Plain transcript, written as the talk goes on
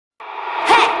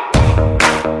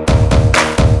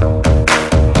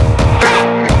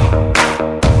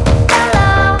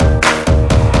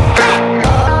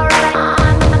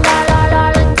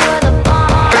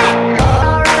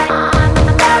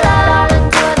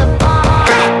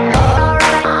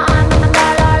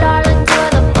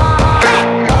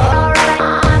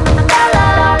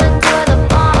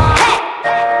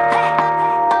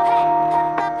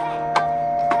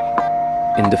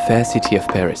fair city of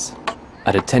Paris,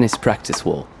 at a tennis practice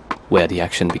wall, where the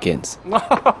action begins.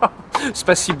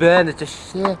 Спасибо,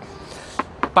 Natasha.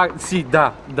 Si,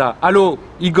 da. Hello,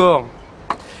 Igor.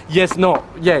 Yes, no,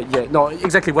 yeah, no,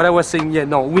 exactly what I was saying, yeah,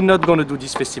 no, we're not gonna do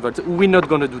this festival. We're not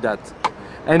gonna do that.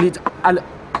 And it...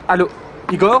 Hello,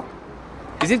 Igor?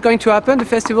 Is it going to happen, the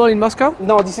festival in Moscow?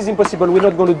 No, this is impossible. We're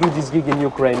not gonna do this gig in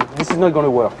Ukraine. This is not gonna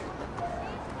work.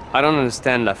 I don't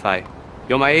understand, Lafay.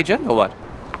 You're my agent, or what?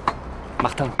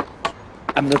 Martin,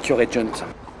 I'm not your agent.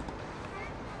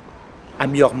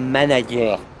 I'm your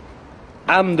manager.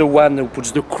 I'm the one who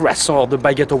puts the croissant or the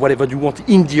baguette or whatever you want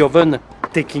in the oven,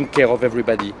 taking care of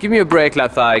everybody. Give me a break,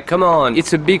 Lafay. Come on.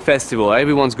 It's a big festival.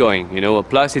 Everyone's going, you know.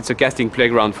 Plus, it's a casting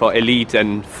playground for Elite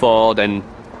and Ford and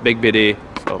Big BD.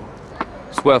 So,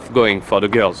 it's worth going for the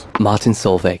girls. Martin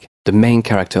Solveig, the main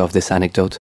character of this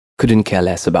anecdote, couldn't care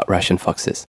less about Russian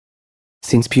foxes.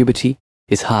 Since puberty,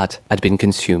 his heart had been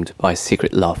consumed by a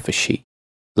secret love for she.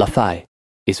 Lafay,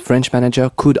 his French manager,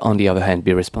 could on the other hand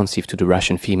be responsive to the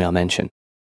Russian female mention.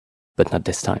 But not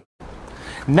this time.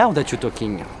 Now that you're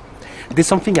talking, there's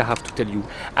something I have to tell you.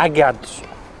 I got,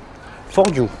 for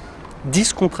you,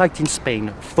 this contract in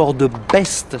Spain for the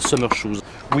best summer shoes.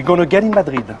 We're gonna get in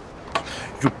Madrid.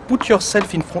 You put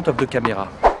yourself in front of the camera.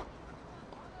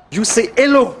 You say,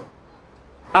 hello,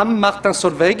 I'm Martin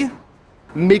Solveig.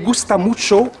 Me gusta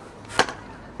mucho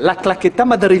la claqueta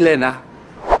madrilena.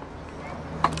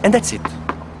 And that's it.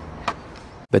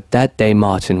 But that day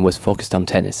Martin was focused on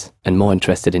tennis and more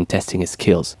interested in testing his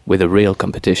skills with a real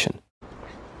competition.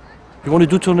 You want to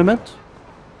do tournament?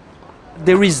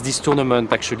 There is this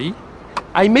tournament actually.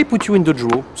 I may put you in the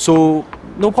draw, so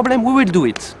no problem, we will do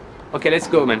it. Okay, let's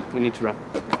go, man. We need to run.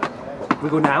 We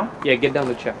go now? Yeah, get down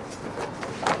the chair.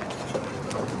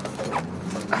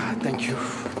 Thank you.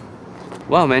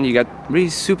 Wow, man, you got really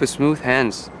super smooth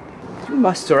hands. You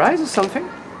moisturize or something?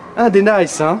 Ah, they're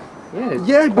nice, huh?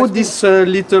 Yeah, I bought this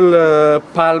little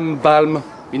palm balm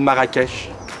in Marrakesh.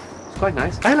 It's quite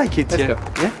nice. I like it, Let's yeah. go.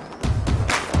 Yeah.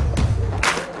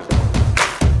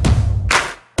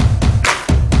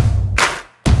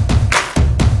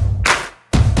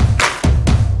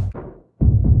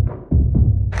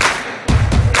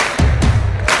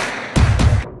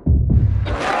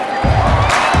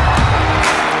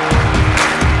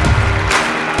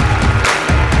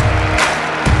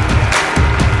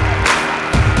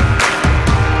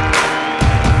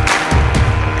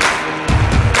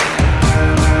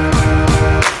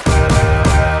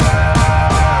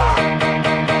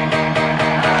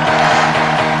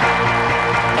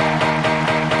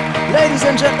 Ladies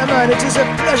and gentlemen, it is a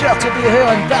pleasure to be here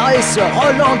in Paris,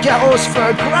 Roland Garros for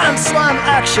a Grand Slam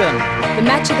action. The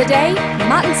match of the day,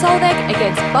 Martin Solveig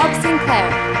against Bob Sinclair.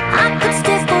 I could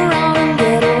stick around and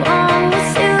get along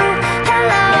with you.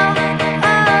 Hello,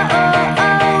 oh, oh,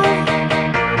 oh.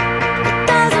 It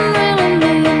doesn't really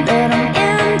mean that I'm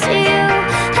into you.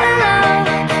 Hello,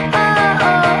 oh,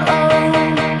 oh, oh.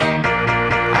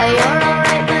 You're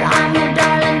alright, but I'm your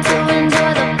darling to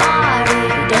enjoy the party.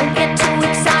 Don't get too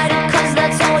excited, cause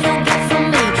that's all you'll get from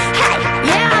me. Hey,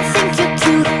 yeah, I think you're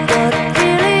cute, but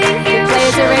really you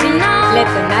Players are ready? should know. Let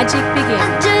the magic begin. I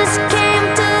just came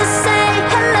to say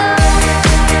hello.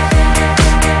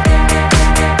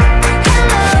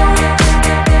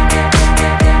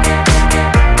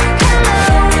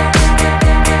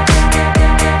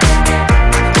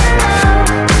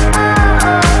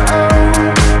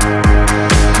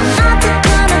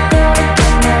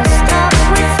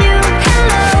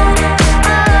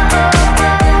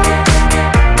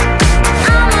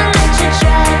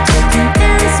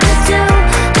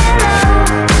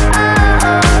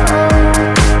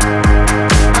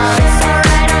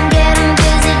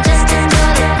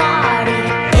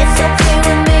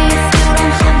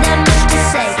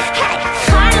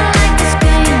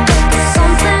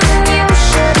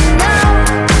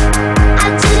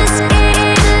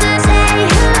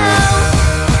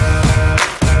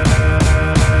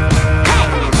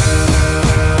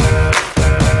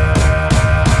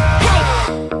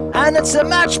 And it's a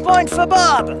match point for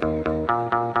Bob.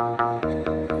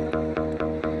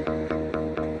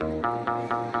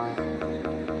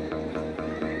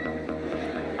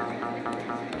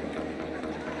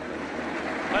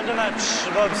 Fin de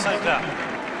match, Bob Sinclair.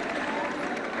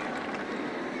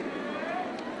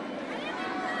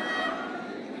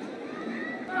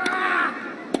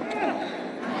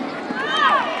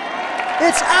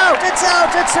 It's out, it's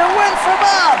out, it's a win for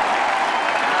Bob.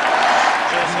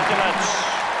 Cinquième match.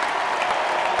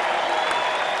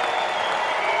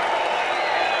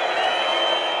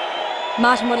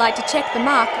 Martin would like to check the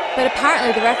mark, but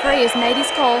apparently the referee has made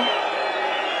his call.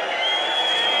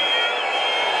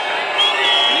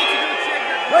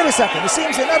 Wait a second, it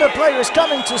seems another player is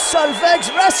coming to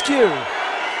Solveig's rescue.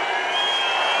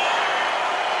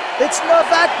 It's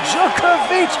Novak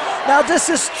Djokovic. Now this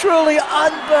is truly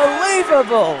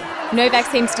unbelievable. Novak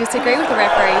seems to disagree with the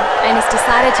referee and has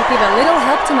decided to give a little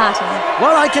help to Martin.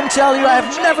 Well, I can tell you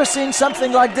I've never seen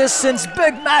something like this since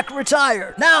Big Mac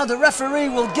retired. Now the referee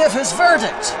will give his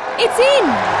verdict. It's in!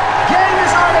 Game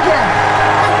is on again.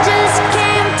 I just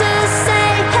came to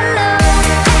say hello.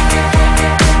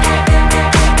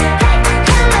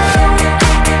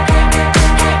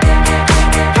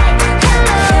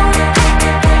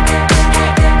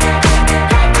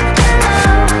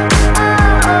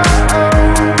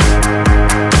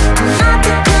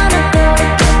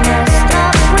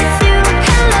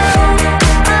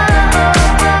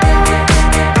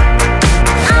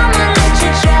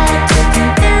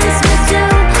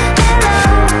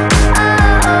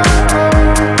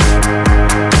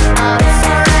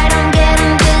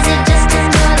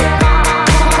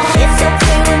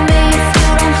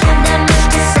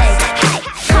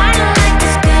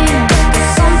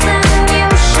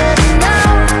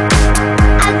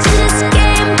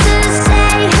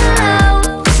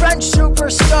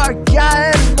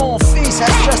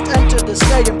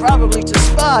 Probably to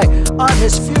spy on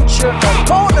his future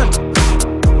opponent.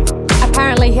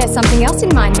 Apparently he has something else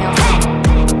in mind, Nelson.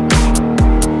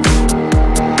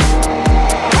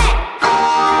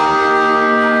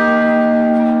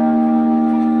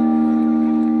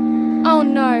 Oh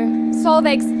no,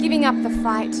 Solveig's giving up the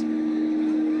fight.